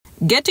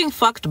Getting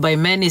fucked by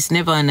men is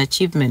never an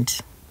achievement.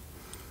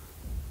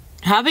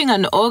 Having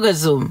an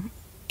orgasm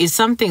is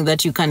something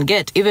that you can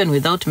get even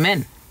without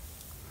men.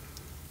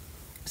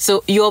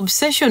 So your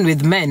obsession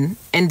with men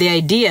and the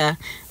idea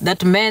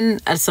that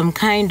men are some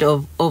kind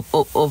of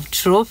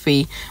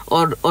trophy,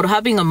 or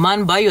having a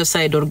man by your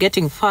side or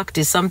getting fucked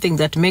is something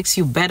that makes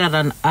you better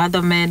than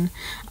other men.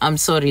 I'm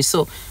sorry.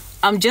 So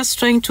I'm just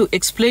trying to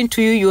explain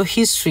to you your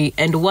history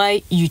and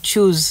why you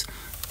choose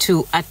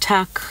to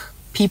attack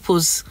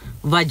people's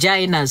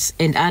vaginas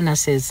and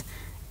anuses,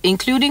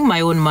 including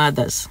my own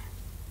mother's.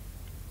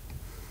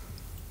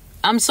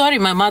 I'm sorry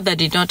my mother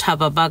did not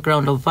have a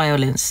background of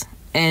violence,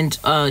 and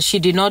she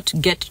did not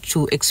get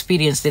to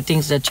experience the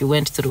things that you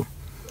went through.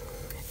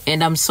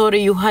 And I'm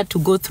sorry you had to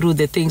go through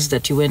the things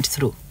that you went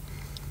through.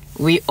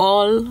 We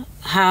all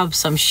have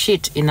some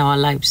shit in our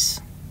lives.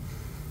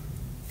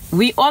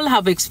 We all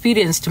have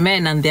experienced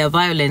men and their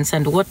violence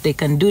and what they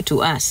can do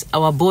to us,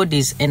 our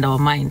bodies and our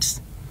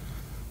minds.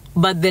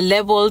 But the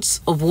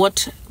levels of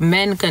what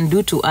men can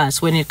do to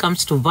us when it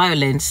comes to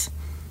violence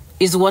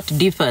is what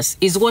differs,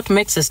 is what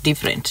makes us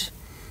different.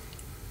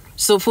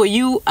 So for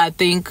you, I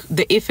think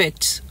the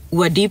effects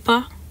were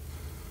deeper.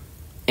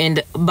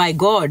 And by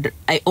God,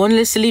 I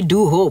honestly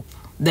do hope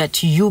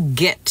that you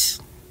get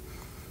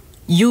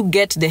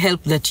the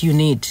help that you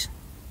need.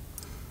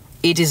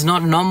 It is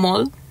not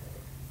normal.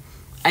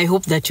 I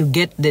hope that you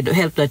get the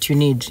help that you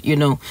need, you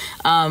know.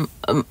 And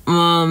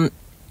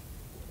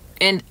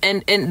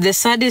the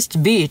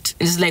saddest bit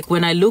is like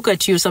when I look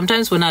at you,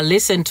 sometimes when I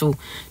listen to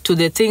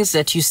the things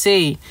that you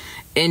say,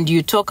 and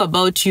you talk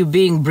about you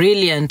being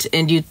brilliant,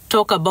 and you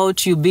talk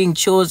about you being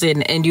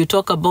chosen, and you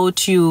talk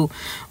about you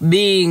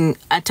being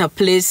at a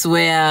place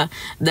where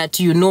that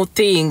you know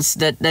things,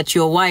 that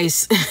you're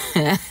wise.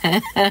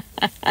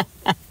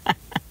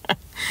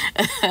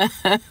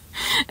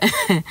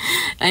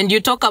 And you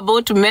talk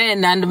about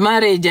men and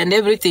marriage and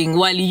everything,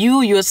 while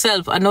you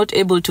yourself are not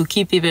able to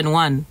keep even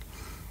one.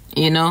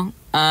 You know,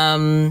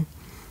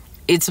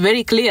 it's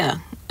very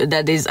clear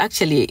that there's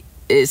actually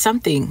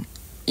something.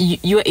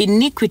 Your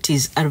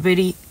iniquities are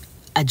very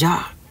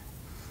ajar.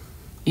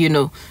 You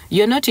know,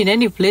 you're not in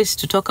any place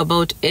to talk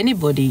about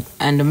anybody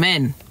and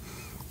men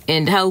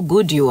and how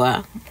good you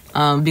are.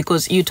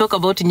 Because you talk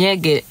about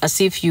Nyege as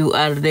if you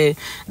are the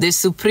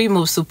supreme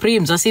of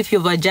supremes, as if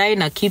your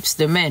vagina keeps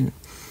the men,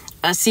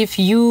 as if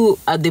you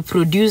are the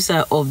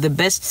producer of the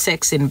best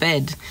sex in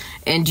bed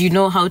and you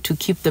know how to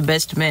keep the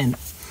best men.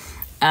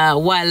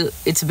 While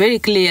it's very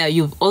clear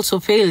you've also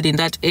failed in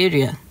that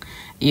area,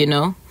 you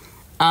know.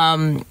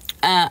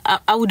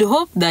 I would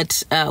hope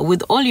that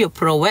with all your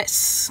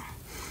prowess,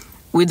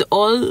 with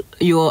all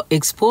your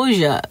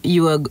exposure,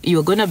 you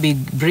are going to be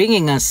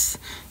bringing us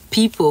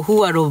people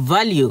who are of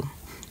value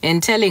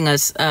and telling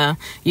us,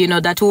 you know,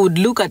 that we would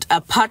look at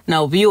a partner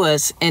of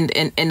yours and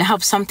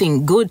have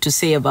something good to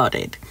say about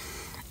it.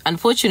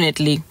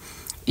 Unfortunately,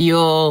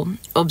 your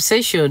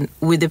obsession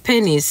with the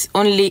penis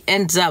only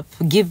ends up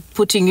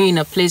putting you in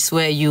a place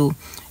where you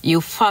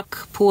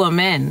fuck poor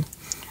men,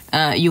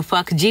 you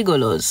fuck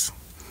gigolos.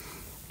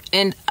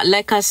 And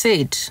like I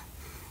said,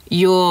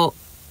 your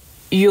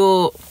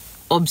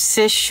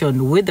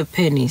obsession with the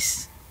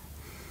penis,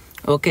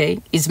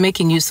 okay, is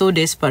making you so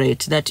desperate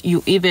that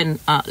you even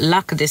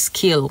lack the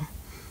skill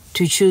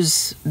to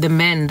choose the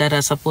men that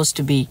are supposed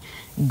to be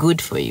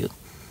good for you.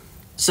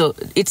 So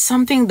it's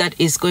something that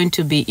is going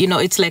to be, you know,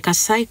 it's like a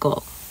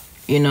cycle,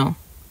 you know.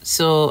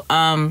 So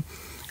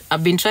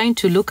I've been trying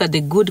to look at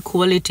the good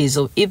qualities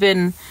of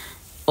even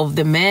of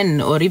the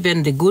men, or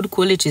even the good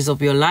qualities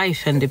of your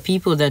life and the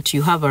people that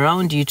you have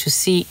around you, to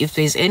see if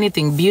there's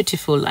anything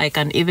beautiful I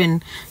can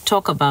even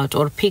talk about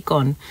or pick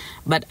on.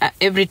 But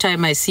every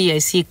time I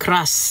see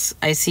crass,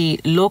 I see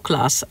low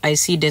class, I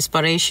see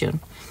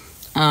desperation.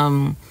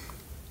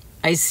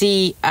 I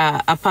see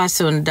a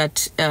person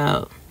that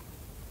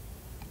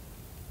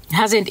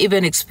hasn't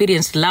even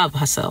experienced love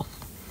herself.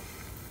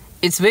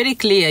 It's very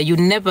clear you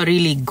never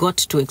really got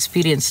to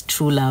experience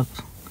true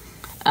love.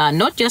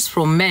 Not just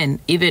from men,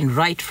 even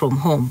right from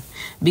home.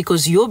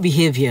 Because your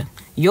behavior,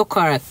 your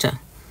character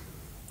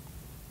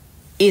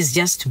is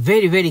just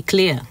very, very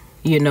clear,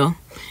 you know.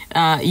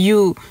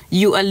 You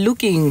are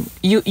looking,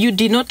 you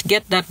did not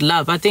get that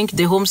love. I think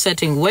the home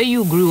setting where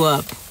you grew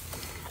up,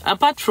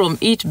 apart from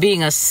it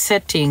being a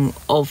setting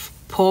of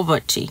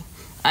poverty,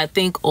 I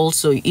think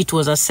also it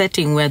was a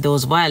setting where there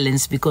was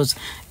violence, because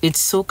it's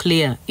so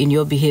clear in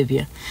your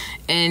behavior.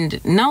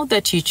 And now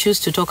that you choose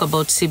to talk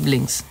about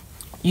siblings,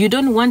 you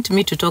don't want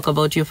me to talk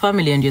about your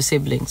family and your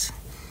siblings.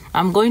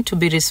 I'm going to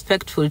be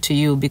respectful to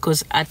you,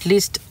 because at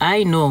least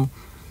I know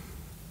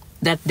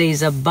that there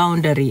is a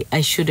boundary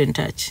I shouldn't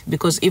touch.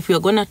 Because if we're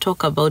going to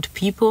talk about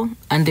people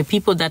and the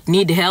people that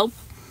need help,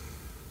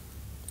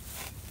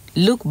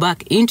 look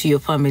back into your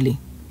family.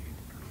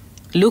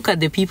 Look at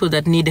the people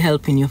that need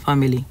help in your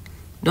family.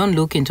 Don't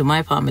look into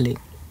my family.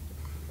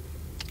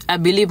 I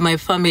believe my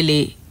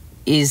family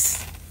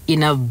is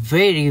in a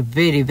very,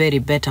 very, very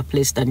better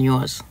place than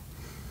yours.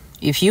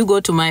 If you go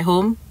to my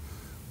home,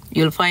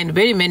 you'll find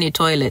very many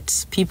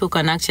toilets. People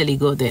can actually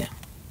go there.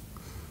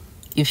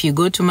 If you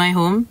go to my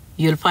home,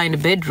 you'll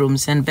find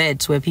bedrooms and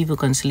beds where people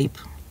can sleep.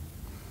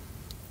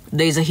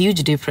 There is a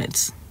huge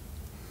difference.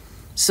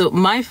 So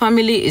my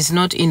family is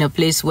not in a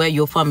place where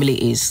your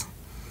family is.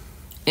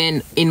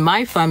 And in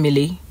my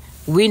family,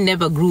 we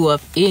never grew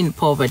up in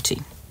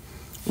poverty.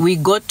 We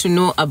got to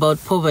know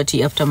about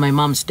poverty after my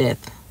mom's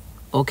death,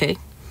 okay?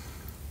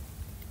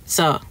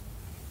 So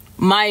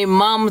my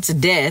mom's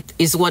death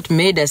is what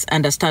made us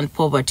understand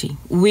poverty.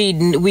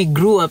 We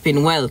grew up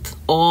in wealth.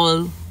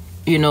 All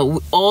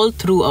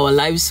through our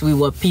lives, we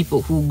were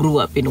people who grew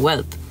up in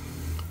wealth.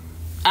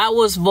 I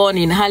was born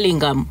in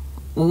Hurlingham.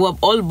 We were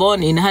all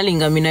born in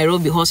Hurlingham in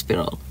Nairobi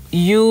Hospital.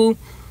 You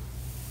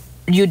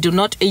did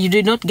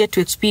not get to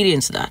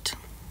experience that,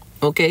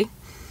 okay?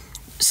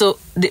 So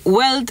the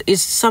wealth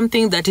is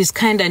something that is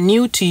kind of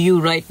new to you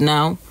right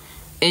now,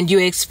 and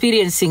you're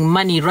experiencing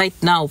money right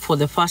now for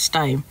the first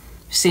time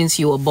since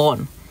you were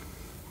born.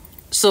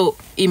 So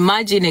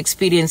imagine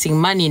experiencing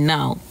money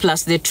now,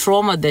 plus the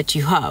trauma that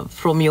you have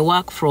from your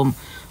work, from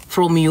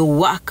your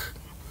work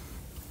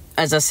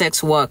as a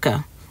sex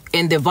worker,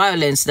 and the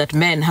violence that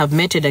men have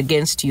meted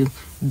against you.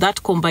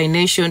 That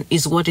combination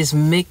is what is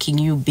making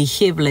you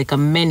behave like a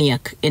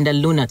maniac and a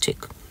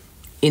lunatic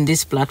in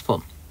this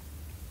platform.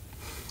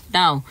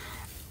 Now,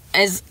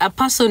 as a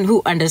person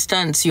who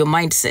understands your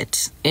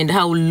mindset and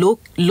how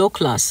low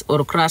class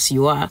or crass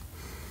you are,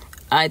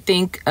 I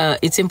think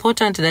it's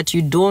important that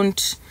you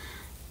don't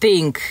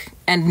think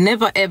and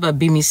never ever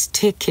be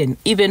mistaken,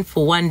 even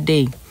for one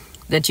day,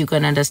 that you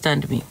can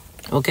understand me,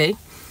 okay?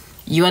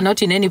 You are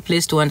not in any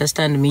place to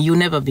understand me. You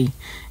never be.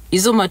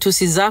 Izo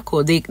matusi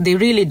zako, they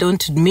really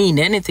don't mean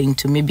anything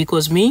to me,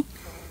 because me,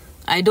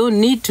 I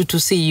don't need to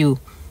see you.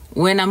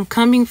 When I'm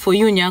coming for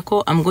you,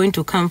 Nyako, I'm going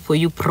to come for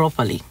you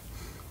properly.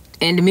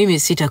 And mimi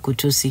sita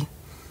kutusi.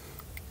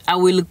 I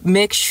will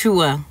make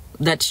sure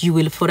that you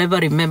will forever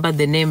remember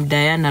the name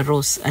Diana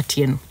Rose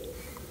Atieno.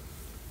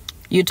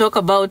 You talk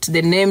about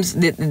the names,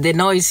 the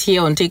noise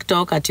here on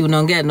TikTok, ati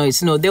unaongea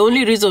noise. No, the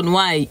only reason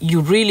why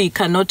you really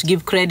cannot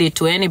give credit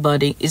to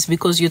anybody is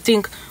because you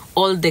think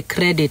all the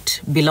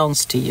credit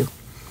belongs to you.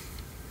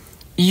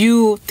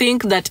 You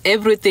think that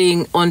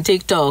everything on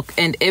TikTok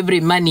and every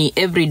money,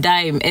 every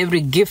dime,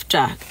 every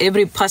gifter,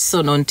 every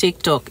person on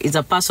TikTok is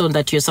a person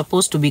that you're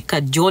supposed to be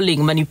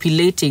cajoling,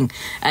 manipulating,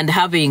 and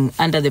having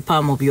under the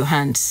palm of your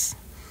hands.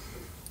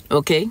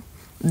 Okay?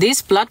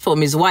 This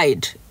platform is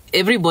wide.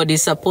 Everybody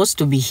is supposed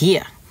to be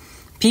here.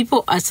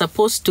 People are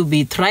supposed to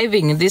be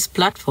thriving in this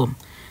platform.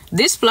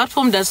 This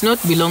platform does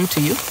not belong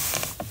to you.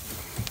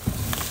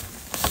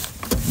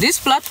 This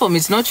platform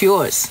is not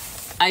yours.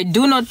 I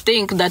do not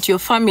think that your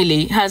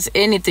family has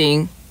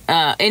anything,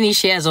 any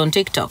shares on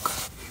TikTok.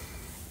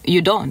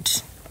 You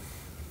don't.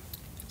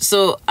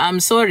 So I'm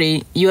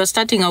sorry, you are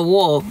starting a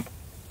war,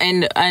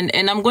 and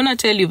I'm gonna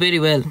tell you very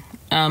well.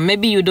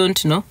 Maybe you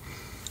don't know.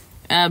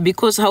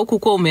 Because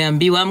haukukuwa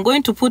umeambiwa, I'm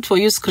going to put for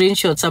you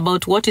screenshots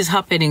about what is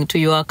happening to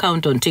your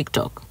account on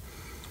TikTok.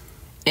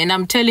 And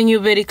I'm telling you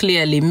very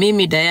clearly,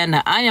 Mimi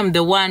Diana, I am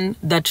the one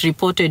that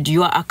reported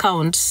your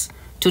accounts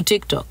to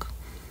TikTok.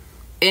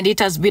 And it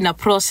has been a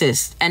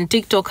process, and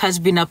TikTok has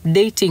been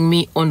updating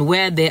me on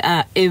where they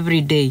are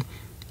every day.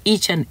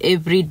 Each and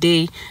every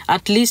day,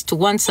 at least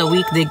once a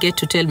week, they get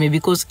to tell me,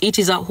 because it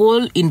is a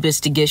whole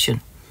investigation.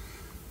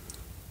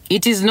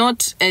 It is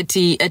not,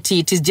 Atty,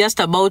 it is just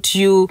about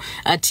you,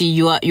 Atty,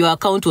 your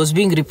account was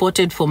being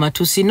reported for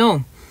Matusi.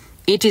 No.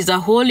 It is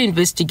a whole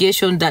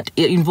investigation that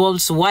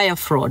involves wire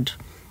fraud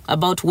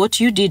about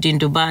what you did in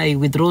Dubai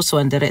with Rosso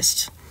and the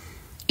rest.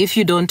 If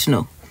you don't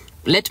know,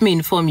 let me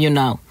inform you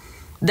now.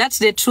 That's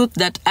the truth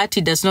that Atty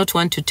does not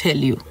want to tell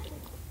you.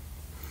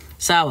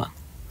 Sawa.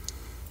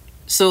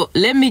 So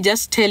let me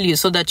just tell you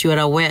so that you are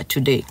aware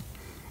today.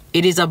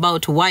 It is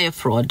about wire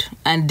fraud,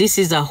 and this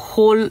is a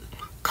whole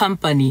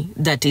company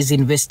that is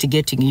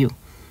investigating you.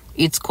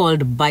 It's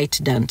called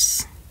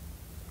ByteDance.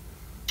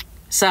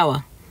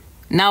 Sawa.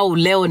 Now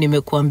leo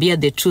nimekuambia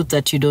the truth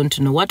that you don't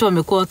know. Watu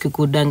wamekuwa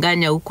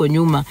wakikudanganya huko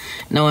nyuma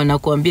na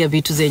wanakuambia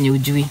vitu zenye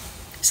ujui.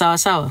 Sawa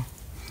sawa.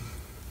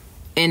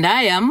 And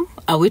I am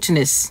a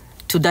witness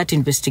to that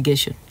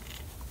investigation.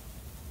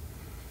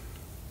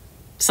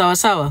 Sawa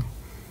sawa.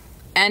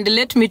 And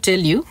let me tell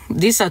you,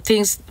 these are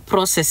things,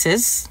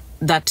 processes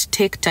that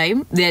take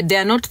time. They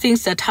are not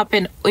things that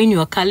happen in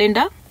your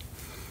calendar.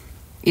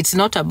 It's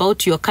not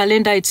about your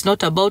calendar. It's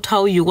not about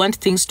how you want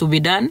things to be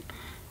done.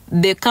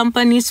 The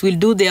companies will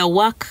do their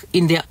work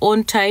in their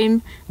own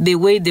time, the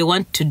way they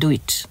want to do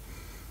it.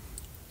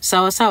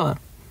 Sawa sawa.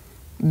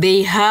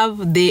 They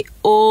have their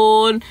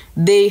own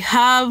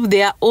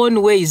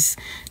ways.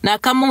 Na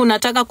kama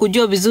unataka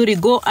kujua vizuri,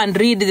 go and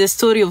read the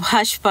story of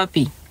Hush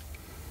Puppy.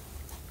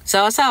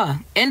 Sawa sawa.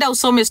 Enda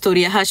usome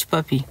story ya Hush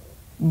Puppy.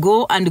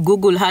 Go and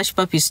Google Hush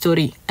Puppy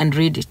story and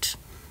read it.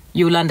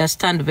 You will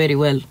understand very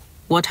well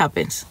what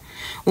happens.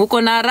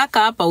 Uko na haraka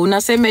hapa,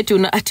 unasema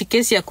ati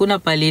kesi hakuna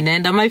pali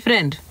inaenda. My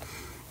friend,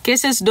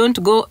 cases don't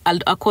go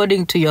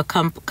according to your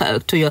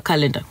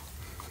calendar.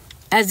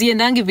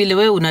 Haziendangi vile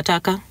wewe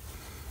unataka.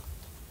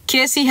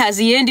 Kesi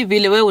haziendi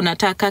vile wewe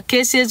unataka.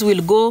 Cases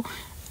will go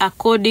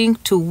according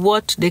to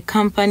what the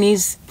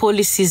company's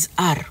policies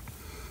are.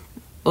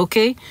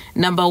 Okay?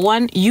 Number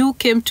one, you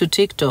came to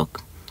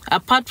TikTok.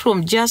 Apart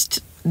from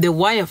just the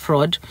wire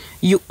fraud,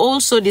 you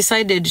also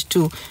decided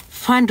to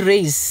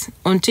fundraise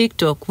on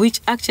TikTok, which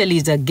actually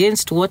is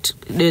against what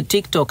the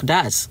TikTok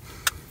does.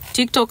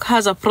 TikTok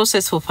has a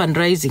process for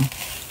fundraising.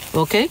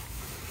 Okay?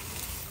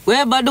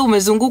 Wewe bado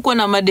umezungukwa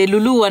na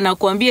madelulu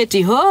wanakuambia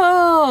eti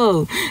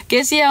ho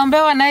kesi ya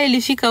Ombewa naye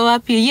ilifika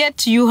wapi,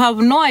 yet you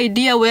have no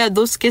idea where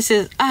those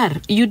cases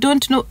are. You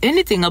don't know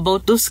anything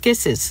about those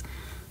cases.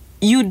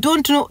 You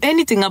don't know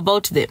anything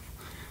about them.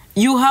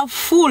 You have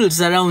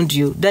fools around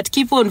you that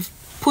keep on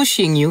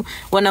pushing you,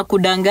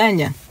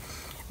 wanakudanganya.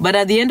 But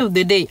at the end of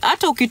the day,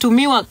 hata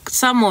ukitumiwa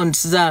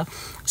summons za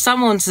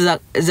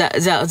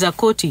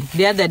koti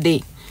the other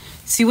day,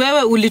 si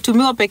wewe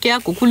ulitumiwa peke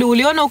yako?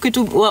 Uliona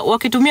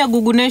wakitumia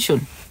Google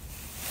Nation?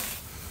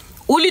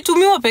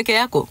 Ulitumiwa peke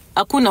yako.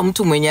 Hakuna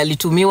mtu mwenye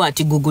alitumiwa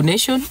ati Google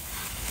Nation.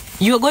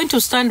 You are going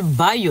to stand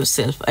by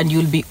yourself and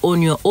you'll be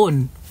on your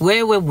own.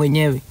 Wewe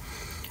mwenyewe.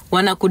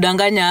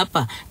 Wanakudanganya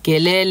hapa.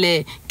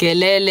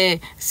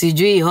 Kelele,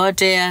 sijui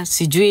hotea,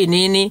 sijui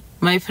nini.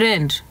 My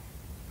friend,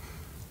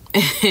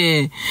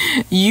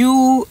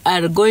 you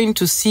are going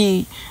to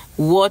see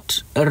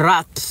what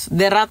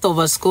the wrath of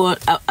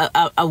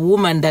a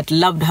woman that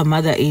loved her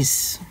mother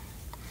is.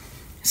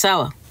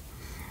 Sawa.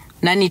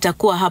 Na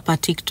nitakuwa hapa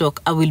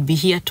TikTok. I will be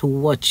here to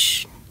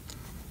watch.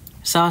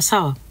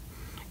 Sawa.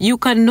 You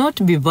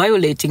cannot be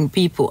violating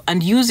people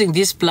and using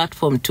this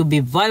platform to be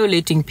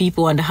violating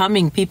people and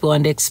harming people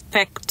and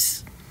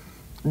expect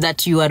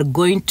that you are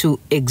going to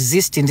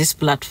exist in this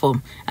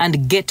platform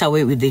and get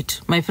away with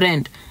it. My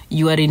friend,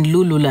 you are in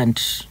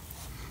Lululand.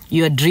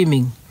 You are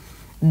dreaming.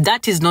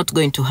 That is not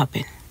going to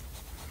happen.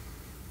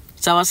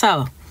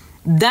 Sawa.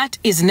 That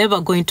is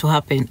never going to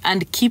happen.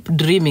 And keep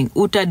dreaming.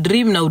 Uta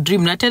dream na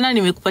udream. Na tena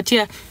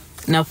nimekupatia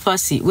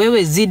nafasi.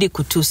 Wewe zidi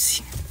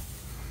kutusi.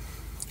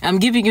 I'm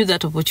giving you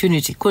that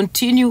opportunity.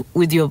 Continue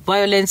with your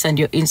violence and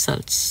your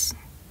insults.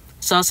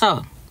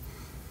 Sawa.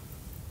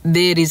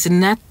 There is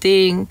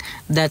nothing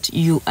that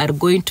you are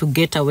going to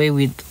get away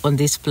with on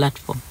this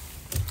platform.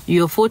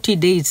 Your 40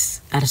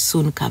 days are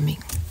soon coming.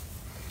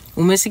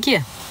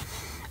 Umesikia?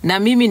 Na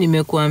mimi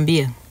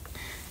nimekuambia,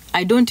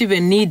 I don't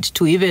even need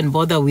to even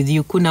bother with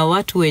you. Kuna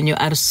watu wenye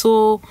are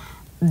so,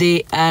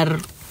 they are,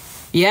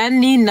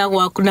 yani na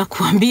wakuna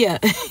kuambia,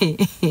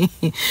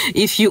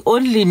 if you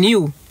only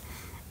knew,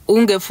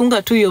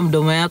 ungefunga tu hiyo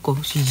mdomo yako,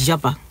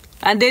 japa.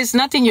 And there's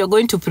nothing you're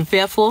going to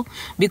prepare for,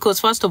 because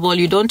first of all,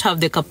 you don't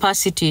have the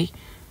capacity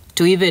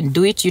to even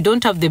do it. You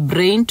don't have the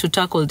brain to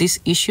tackle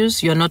these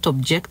issues. You're not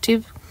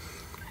objective.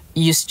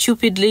 You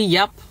stupidly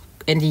yap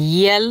and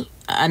yell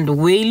and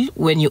wail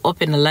when you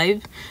open a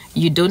live.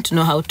 You don't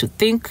know how to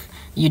think.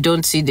 You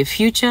don't see the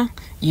future.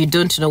 You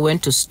don't know when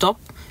to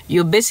stop.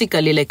 You're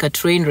basically like a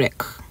train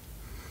wreck.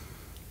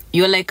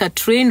 You're like a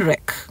train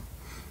wreck.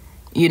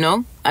 You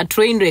know, a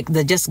train wreck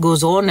that just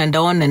goes on and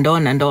on and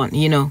on and on,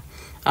 you know.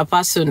 A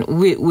person,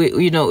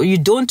 you know, you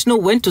don't know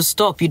when to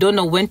stop. You don't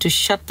know when to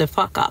shut the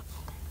fuck up.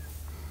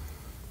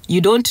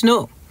 You don't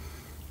know.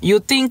 You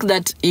think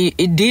that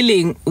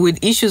dealing with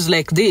issues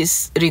like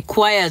this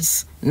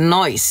requires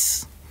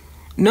noise.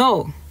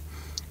 No.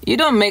 You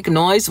don't make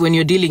noise when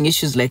you're dealing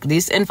issues like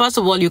this. And first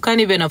of all, you can't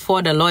even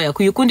afford a lawyer.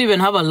 You couldn't even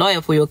have a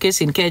lawyer for your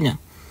case in Kenya.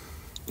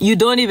 You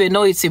don't even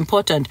know it's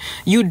important.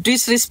 You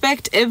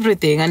disrespect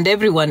everything and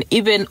everyone,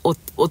 even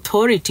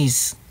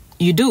authorities.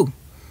 You do.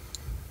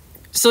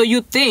 So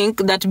you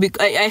think that,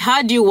 I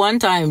heard you one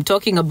time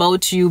talking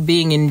about you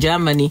being in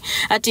Germany.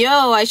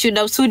 I should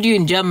have sued you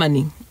in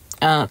Germany.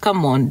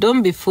 Come on,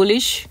 don't be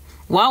foolish.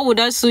 Why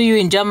would I sue you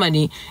in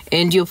Germany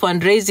and you're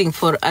fundraising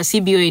for a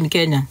CBO in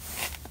Kenya?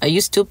 Are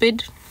you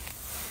stupid?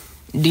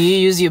 Do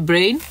you use your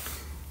brain?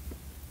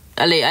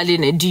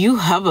 Do you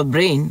have a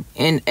brain?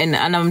 And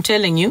I'm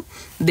telling you,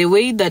 the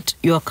way that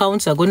your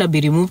accounts are going to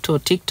be removed on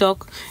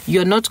TikTok,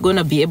 you're not going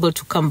to be able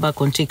to come back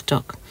on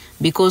TikTok.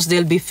 Because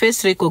there'll be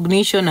face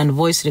recognition and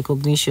voice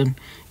recognition.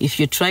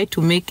 If you try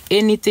to make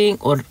anything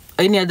or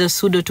any other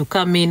pseudo to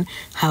come in,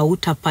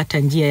 hautapata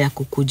njia ya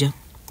kukuja.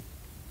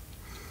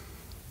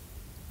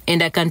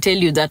 And I can tell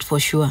you that for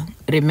sure.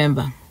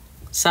 Remember.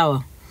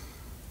 Sawa.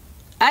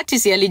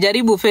 Atty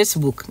alijaribu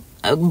Facebook.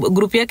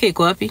 Group yake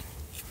iko wapi?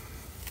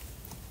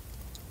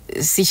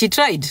 See, she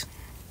tried.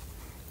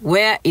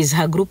 Where is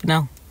her group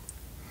now?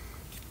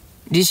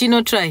 Did she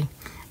not try?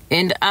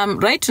 And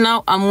right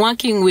now I'm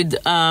working with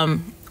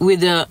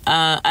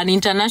an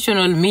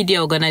international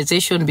media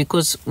organization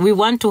because we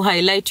want to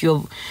highlight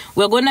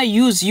we're going to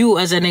use you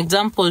as an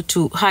example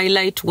to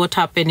highlight what's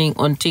happening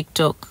on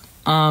TikTok.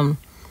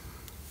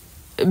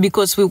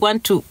 Because we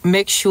want to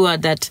make sure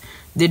that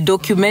the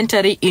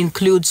documentary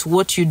includes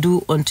what you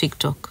do on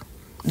TikTok.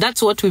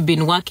 That's what we've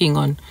been working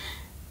on.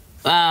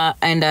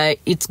 And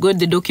it's good.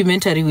 The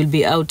documentary will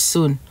be out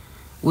soon.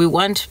 We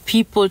want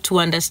people to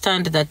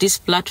understand that this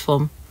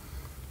platform,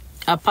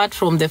 apart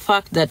from the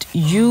fact that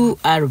you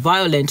are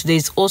violent, there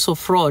is also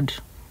fraud.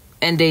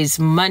 And there is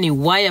money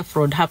wire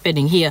fraud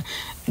happening here.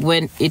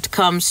 when it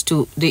comes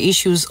to the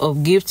issues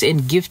of gifts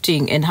and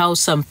gifting, and how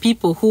some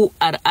people who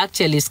are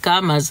actually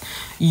scammers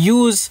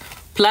use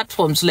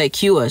platforms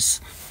like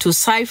yours to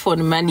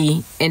siphon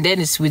money and then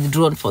it's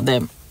withdrawn for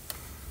them.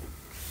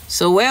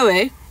 So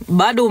wewe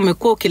bado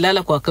umekuwa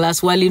ukilala kwa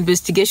class while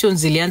investigations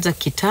zilianza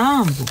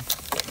kitambo.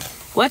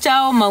 Wacha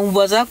hao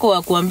maumbwa zako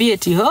wakuambie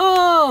eti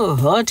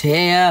hot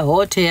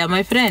hair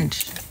my friend.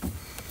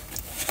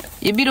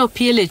 Ibiro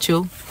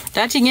pielecho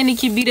tati ngeni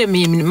kibire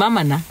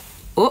mama na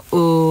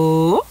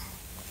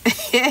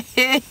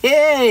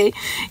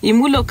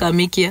imulo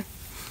kamikia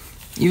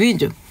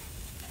ivinjo.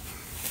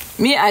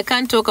 Me, I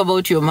can't talk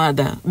about your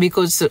mother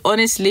because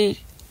honestly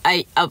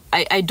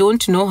I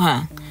don't know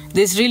her.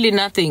 There's really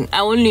nothing.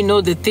 I only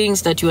know the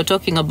things that you are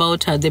talking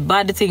about her, the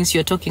bad things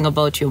you're talking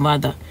about your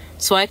mother.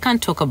 So I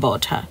can't talk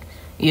about her.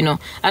 You know,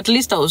 at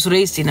least I was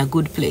raised in a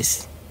good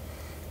place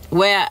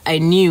where I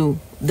knew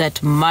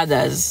that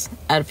mothers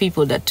are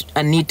people that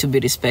need to be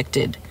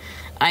respected.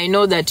 I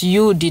know that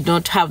you did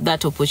not have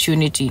that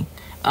opportunity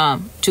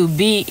to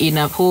be in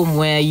a home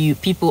where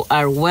people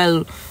are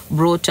well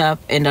brought up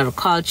and are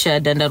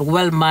cultured and are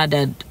well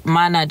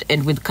mannered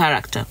and with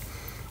character.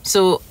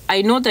 So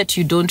I know that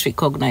you don't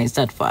recognize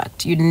that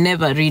fact. You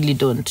never really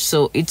don't.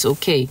 So it's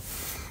okay.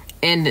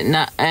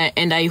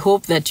 And I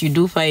hope that you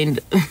do find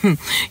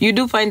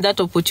that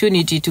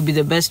opportunity to be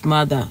the best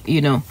mother,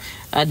 you know,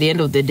 at the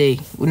end of the day.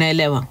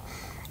 Unaelewa.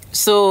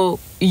 So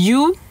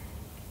you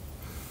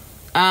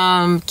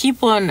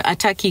keep on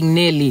attacking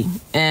Nelly.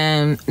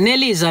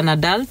 Nelly is an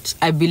adult.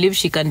 I believe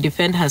she can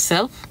defend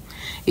herself.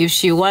 If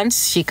she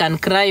wants, she can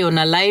cry on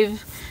a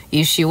live.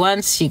 If she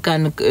wants, she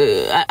can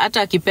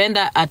ata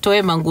akipenda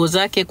atoe manguo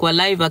zake kwa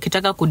live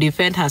akitaka ku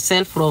defend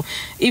herself from.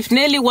 If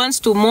Nelly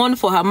wants to mourn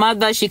for her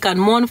mother, she can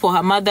mourn for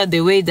her mother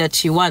the way that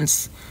she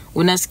wants.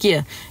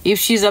 Unasikia? If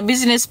she's a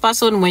business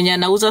person mwenye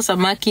anauza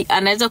samaki,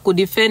 anaweza ku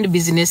defend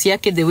business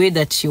yake the way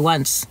that she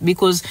wants,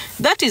 because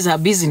that is her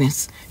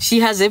business. She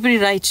has every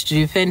right to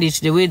defend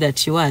it the way that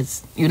she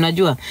was.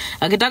 Unajua?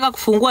 Akitaka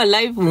kufungua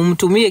live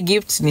mumtumie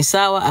gifts ni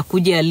sawa,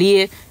 akuje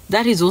alie,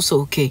 that is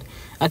also okay.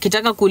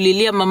 Akitaka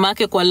kulilia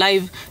mamake kwa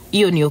live,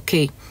 hiyo ni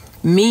okay.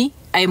 Me,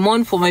 I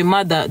mourn for my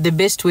mother the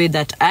best way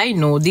that I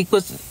know,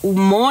 because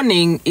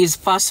mourning is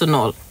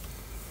personal.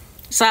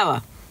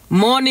 Sawa?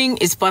 Mourning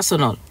is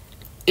personal.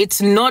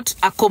 It's not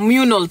a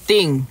communal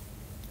thing.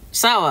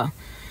 Sawa?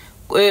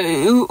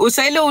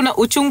 Usaile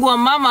uchungu wa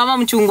mama ama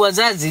mchungu wa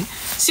zazi,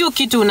 sio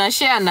kitu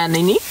unashare na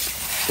nini?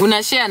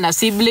 Unashare na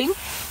sibling.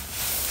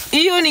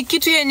 Hiyo ni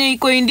kitu yenye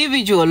iko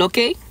individual,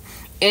 okay?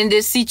 And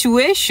the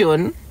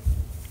situations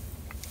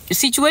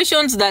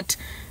that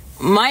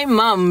my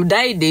mom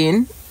died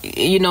in,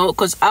 you know,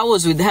 because I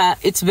was with her,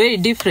 it's very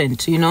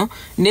different, you know.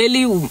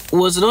 Nelly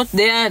was not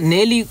there.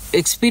 Nelly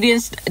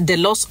experienced the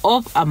loss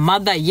of a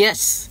mother,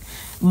 yes,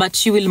 but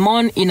she will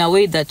mourn in a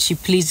way that she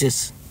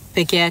pleases.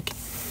 Peke yake.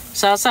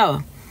 Sawa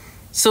sawa.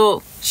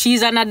 So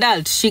she's an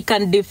adult. She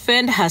can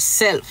defend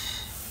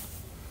herself.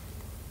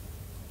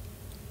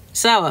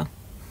 Sawa.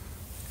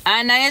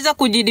 Anaweza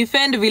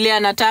kujidefend vile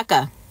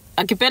anataka.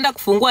 Akipenda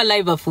kufungua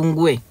live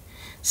afungue.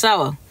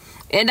 Sawa.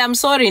 And I'm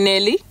sorry,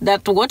 Nelly,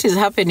 that what is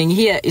happening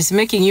here is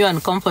making you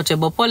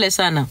uncomfortable. Pole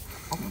sana.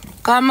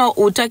 Kama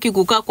utaki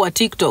kukaa kwa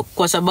TikTok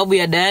kwa sababu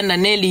ya Diana,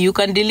 Nelly, you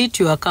can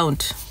delete your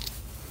account.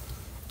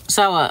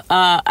 Sawa,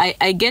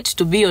 I get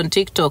to be on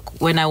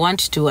TikTok when I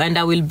want to, and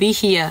I will be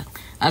here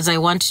as I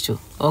want to,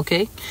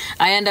 okay?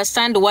 I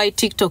understand why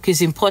TikTok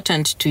is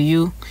important to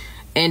you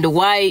and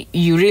why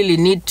you really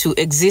need to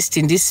exist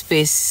in this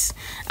space,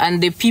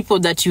 and the people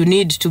that you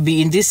need to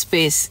be in this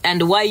space,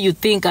 and why you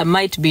think I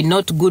might be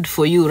not good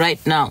for you right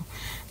now.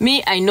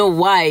 Me, I know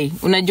why.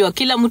 Unajua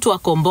kila mtu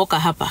akomboka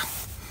hapa.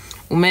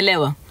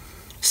 Umelewa.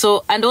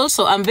 So, and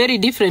also I'm very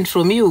different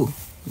from you.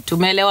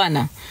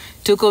 Tumelewana.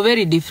 Tuko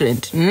very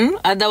different.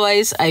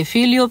 Otherwise, I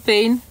feel your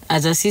pain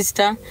as a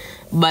sister,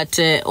 but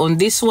on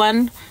this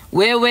one,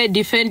 where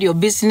defend your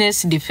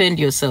business, defend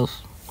yourself.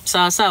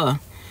 Sawa sawa.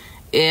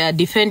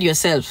 Defend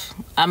yourself.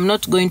 I'm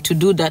not going to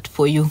do that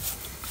for you.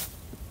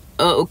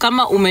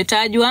 Kama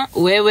umetajwa,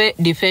 wewe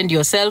defend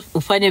yourself,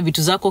 ufanye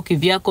vitu zako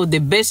kivyako the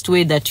best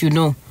way that you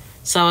know.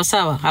 Sawa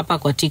sawa, hapa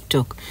kwa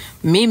TikTok.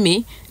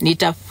 Mimi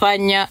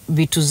nitafanya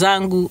vitu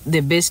zangu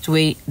the best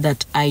way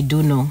that I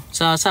do know.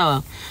 Sawa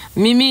sawa.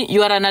 Mimi,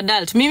 you are an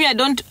adult. Mimi, I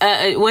don't,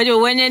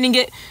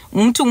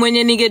 mtu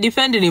mwenye ninge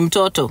defend ni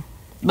mtoto.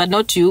 But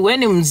not you.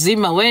 When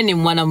mzima, when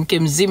mwanamke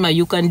mzima,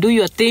 you can do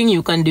your thing,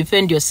 you can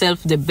defend yourself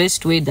the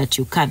best way that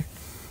you can.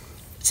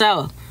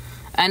 Sawa.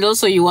 And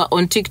also you were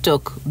on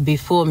TikTok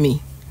before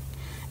me.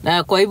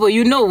 Na kwa hivyo,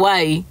 you know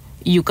why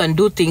you can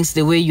do things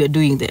the way you're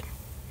doing them.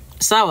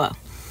 Sawa.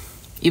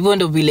 Hivyo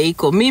ndo vile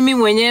iko. Mimi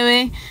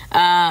mwenyewe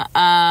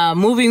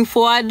moving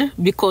forward,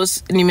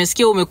 because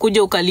nimesikia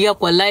umekuja ukalia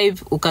kwa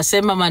live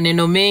ukasema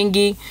maneno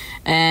mengi,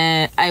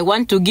 I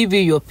want to give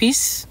you your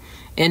peace.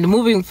 And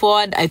moving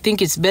forward, I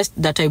think it's best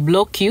that I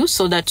block you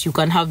so that you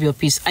can have your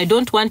peace. I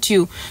don't want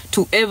you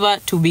to ever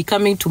to be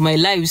coming to my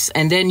lives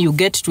and then you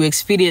get to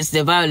experience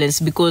the violence,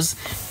 because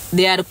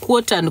they are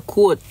quote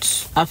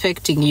unquote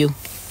affecting you.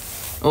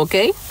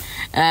 Okay?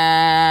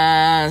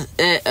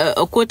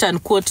 Quote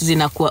unquote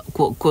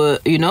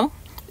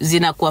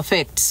zina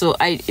affect. So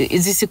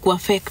is this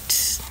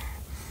affect?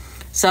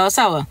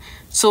 Sawa.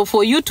 So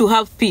for you to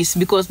have peace,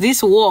 because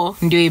this war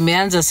ndio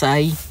imeanza saa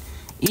hii.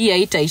 Hii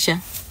haitaisha.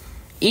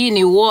 Hii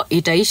ni war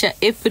itaisha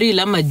April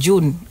ama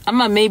June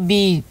ama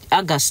maybe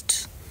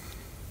August.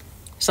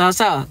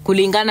 Sawa,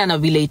 kulingana na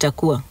vile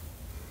itakuwa.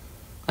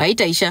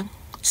 Haitaisha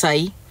saa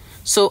hii.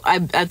 So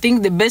I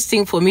think the best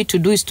thing for me to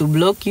do is to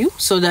block you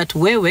so that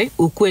wewe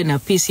ukue na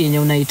peace yenye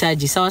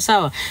unahitaji.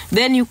 Sawa.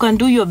 Then you can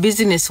do your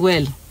business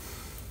well.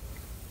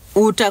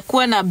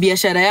 Utakuwa na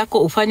biashara yako,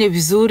 ufanye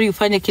vizuri,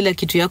 ufanye kila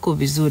kitu yako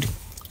vizuri.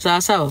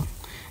 Sawa.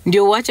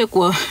 Ndio uache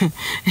kwa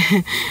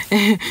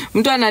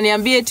mtu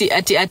ananiambia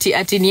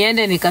ati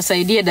niende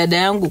nikasaidie dada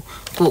yangu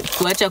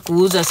kuacha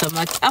kuuza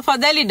samaki.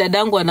 Afadhali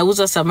dadangu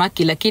anauza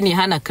samaki lakini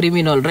hana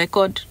criminal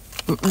record.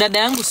 Dada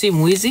yangu si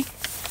mwizi.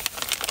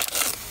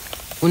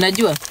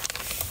 Unajua?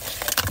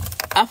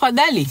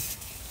 Afadhali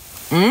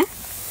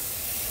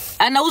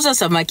anauza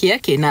samaki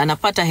yake na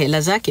anapata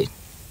hela zake.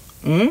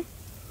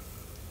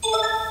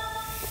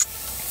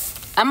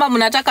 Ama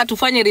mnataka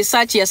tufanye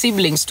research ya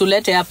siblings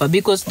tulete hapa,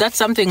 because that's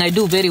something I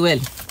do very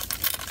well.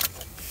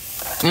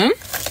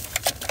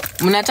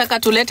 Mnataka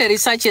tulete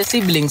research ya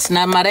siblings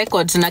na ma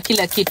records na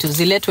kila kitu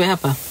ziletwe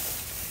hapa.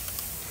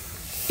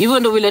 Hivyo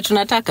ndio vile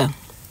tunataka.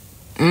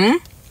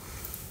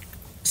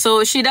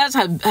 So she does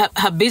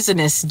her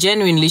business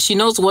genuinely. She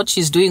knows what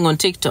she's doing on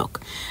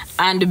TikTok.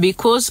 And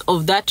because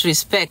of that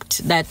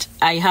respect that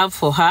I have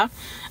for her,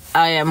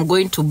 I am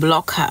going to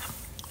block her.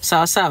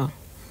 Sawa.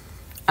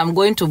 I'm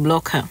going to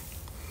block her.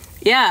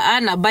 Yeah,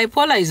 Anna,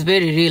 bipolar is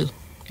very real,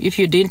 if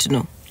you didn't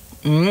know.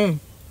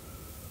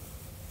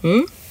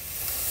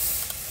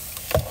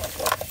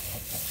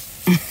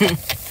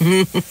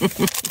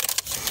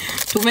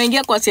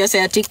 Tumeingia kwa siasa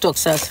ya TikTok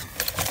sasa.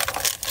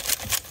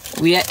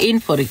 We are in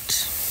for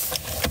it.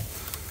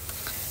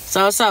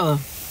 Sawa.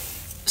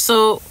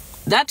 So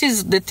that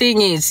is the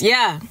thing is,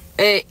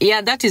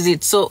 that is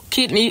it. So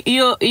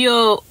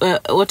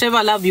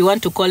whatever love you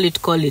want to call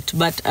it.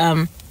 But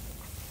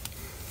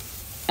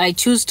I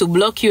choose to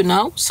block you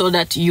now so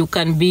that you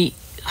can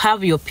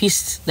have your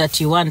peace that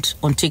you want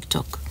on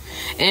TikTok.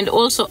 And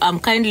also, I'm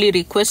kindly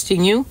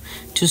requesting you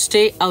to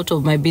stay out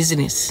of my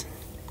business.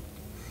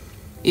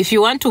 If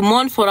you want to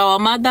mourn for our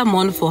mother,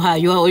 mourn for her.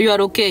 You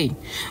are okay.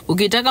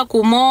 Ukitaka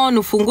kumourn,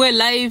 ufungue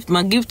live,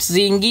 magifts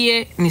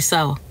ziingie, ni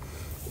sawa.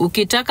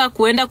 Ukitaka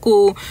kuenda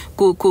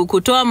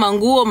kutoa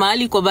manguo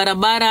mahali kwa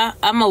barabara,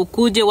 ama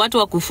ukuje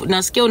watu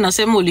nasikia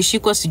unasema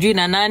ulishikwa sijui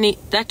na nani,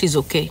 that is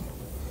okay.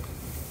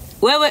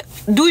 Wewe,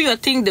 do your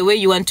thing the way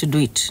you want to do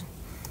it.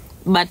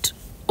 But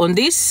on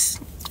this,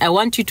 I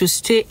want you to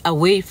stay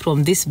away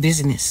from this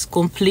business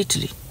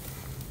completely.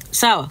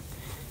 Sawa.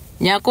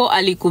 Nyako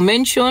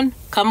alikumention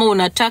kama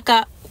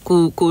unataka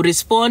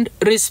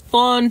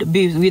respond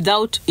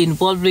without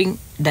involving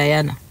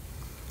Diana.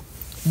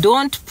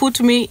 Don't put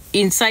me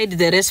inside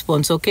the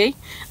response, okay?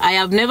 I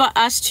have never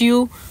asked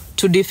you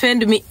to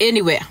defend me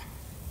anywhere.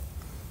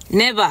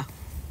 Never.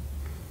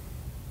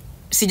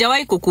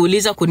 Sijawahi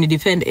kukuuliza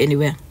kunidefend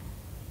anywhere.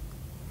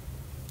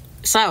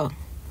 So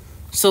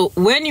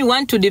when you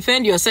want to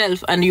defend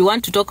yourself and you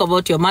want to talk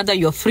about your mother,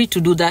 you're free to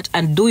do that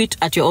and do it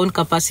at your own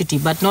capacity,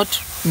 but not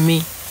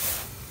me.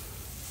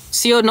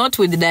 So you're not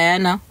with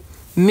Diana.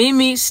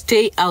 Mimi,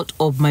 stay out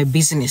of my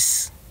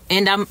business.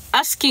 And I'm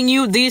asking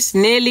you this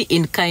nearly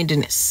in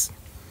kindness.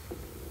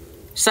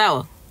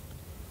 So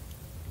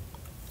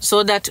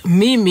that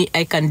Mimi,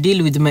 I can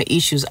deal with my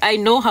issues. I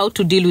know how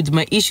to deal with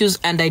my issues,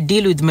 and I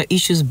deal with my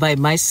issues by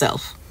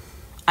myself.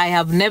 I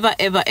have never,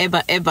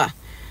 ever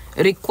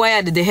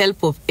required the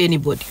help of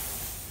anybody.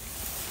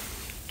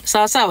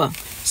 Sawa.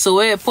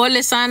 So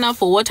pole sana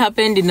for what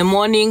happened in the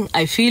morning.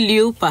 I feel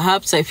you.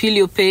 Perhaps I feel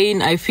your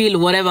pain. I feel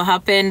whatever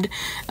happened.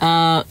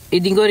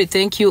 Idingori,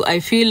 thank you.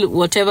 I feel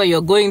whatever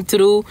you're going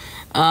through.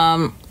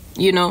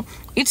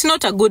 It's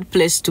not a good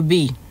place to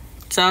be.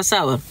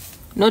 Sawa.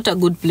 Not a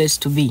good place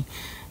to be.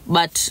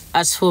 But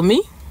as for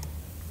me,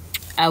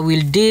 I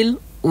will deal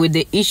with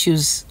the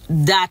issues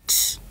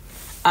that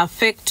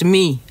affect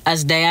me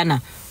as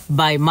Diana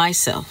by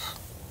myself.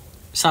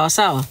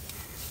 Sawa.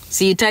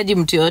 Sihitaji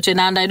mtu yote,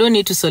 and I don't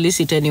need to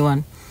solicit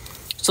anyone.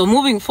 So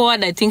moving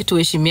forward, I think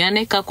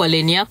tuheshimiane. Kaa kwa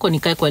lane yako,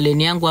 nikae kwa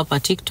lane yangu hapa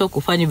TikTok,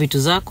 ufanye vitu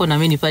zako na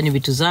mimi nifanye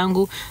vitu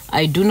zangu.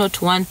 I do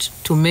not want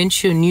to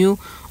mention you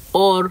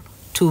or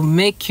to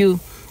make you.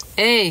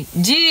 Hey,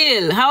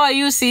 Jill, how are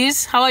you,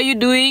 sis? How are you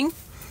doing?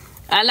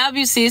 I love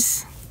you,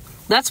 sis.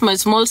 That's my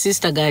small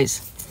sister,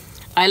 guys.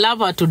 I love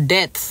her to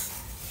death.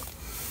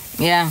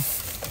 Yeah.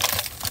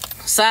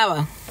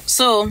 Sawa.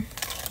 So,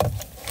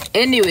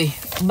 anyway,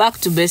 back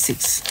to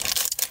basics.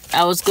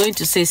 I was going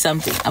to say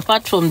something.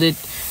 Apart from that,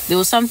 there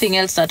was something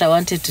else that I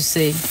wanted to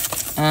say.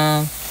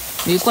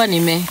 Nilikuwa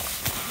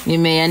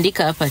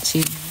nimeandika hapa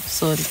chini.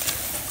 Sorry.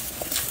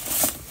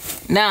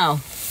 Now,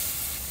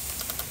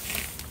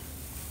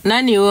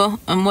 nani huo?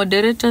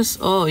 Moderators?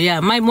 Oh,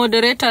 yeah. My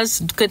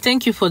moderators,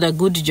 thank you for the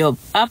good job.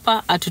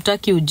 Hapa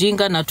hatutaki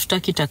ujinga na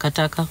hatutaki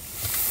takataka.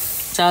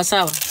 Sawa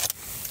sawa.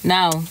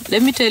 Now,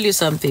 let me tell you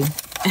something.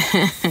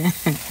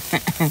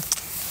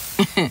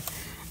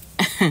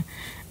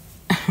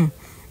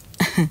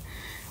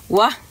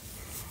 What?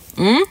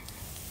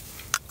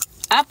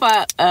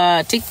 Hapa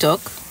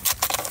TikTok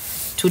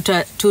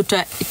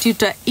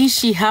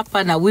tutaishi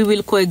hapa na we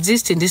will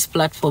coexist in this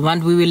platform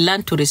and we will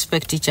learn to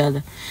respect each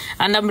other.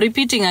 And I'm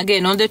repeating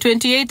again, on the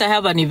 28th I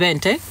have an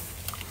event.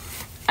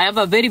 I have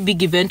a very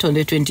big event on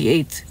the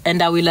 28th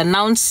and I will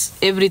announce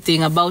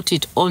everything about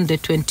it on the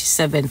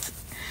 27th.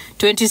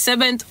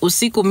 27th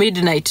usiku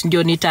midnight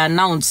ndio nita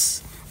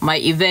announce my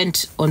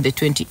event on the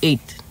 28th.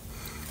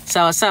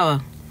 Sawa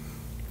sawa.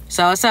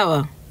 Sawa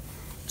sawa.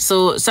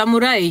 So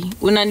Samurai,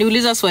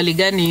 unaniuliza swali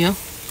gani hiyo?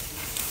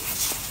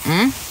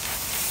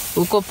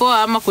 Uko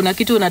poa ama kuna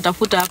kitu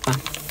unatafuta hapa?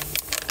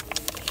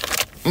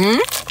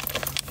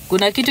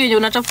 Kuna kitu yenye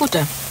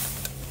unatafuta?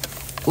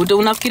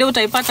 Unafikiria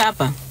utaipata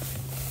hapa?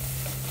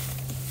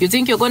 You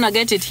think you're gonna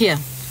get it here?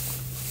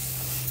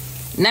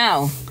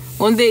 Now,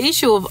 on the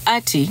issue of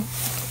Atty,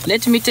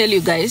 let me tell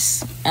you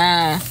guys,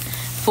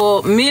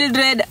 for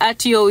Mildred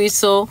Atty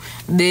Owiso,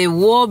 the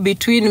war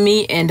between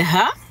me and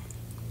her,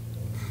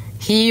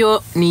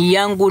 hiyo ni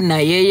yangu na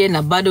yeye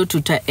na bado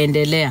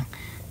tutaendelea.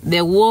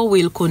 The war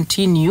will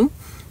continue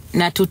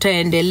na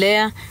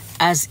tutaendelea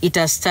as it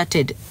has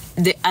started.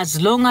 As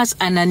long as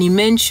Anani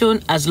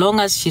mentioned, as long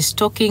as she's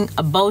talking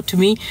about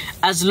me,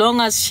 as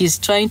long as she's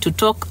trying to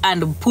talk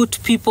and put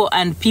people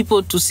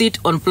to sit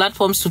on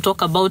platforms to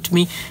talk about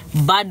me,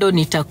 bado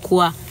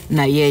nitakuwa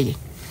na yeye.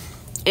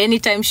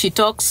 Anytime she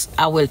talks,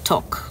 I will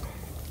talk.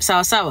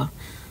 Sawa sawa.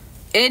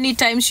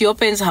 Anytime she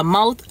opens her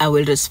mouth, I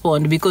will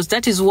respond, because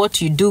that is what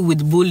you do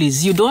with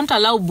bullies. You don't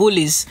allow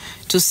bullies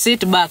to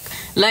sit back.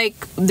 Like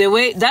the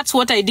way, that's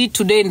what I did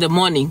today in the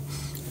morning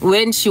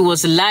when she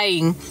was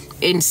lying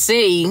and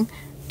saying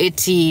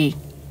eti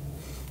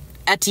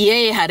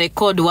yeye ha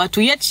record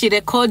watu, yet she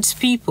records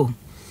people.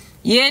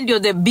 Yeye ndio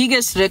the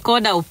biggest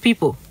recorder of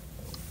people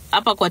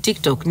hapa kwa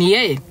TikTok, ni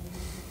yeye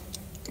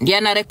ndiye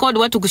ana record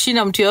watu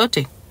kushinda mtu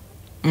yote.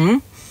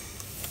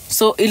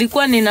 So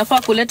ilikuwa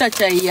ninafaa kuleta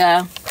chai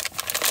ya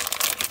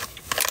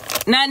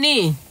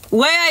nani?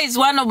 Where is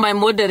one of my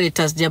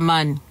moderators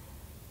jamani?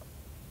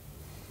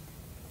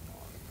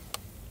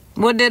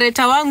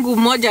 Moderator wangu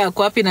mmoja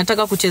ako wapi?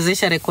 Nataka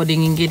kuchezesha recording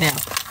nyingine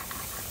hapa.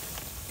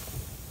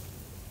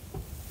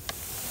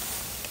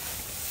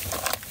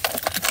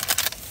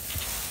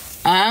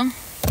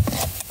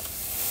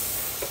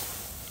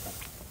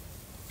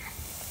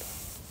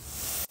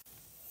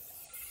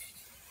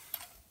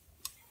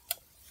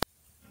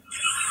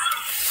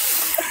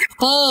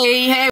 Hey, hey.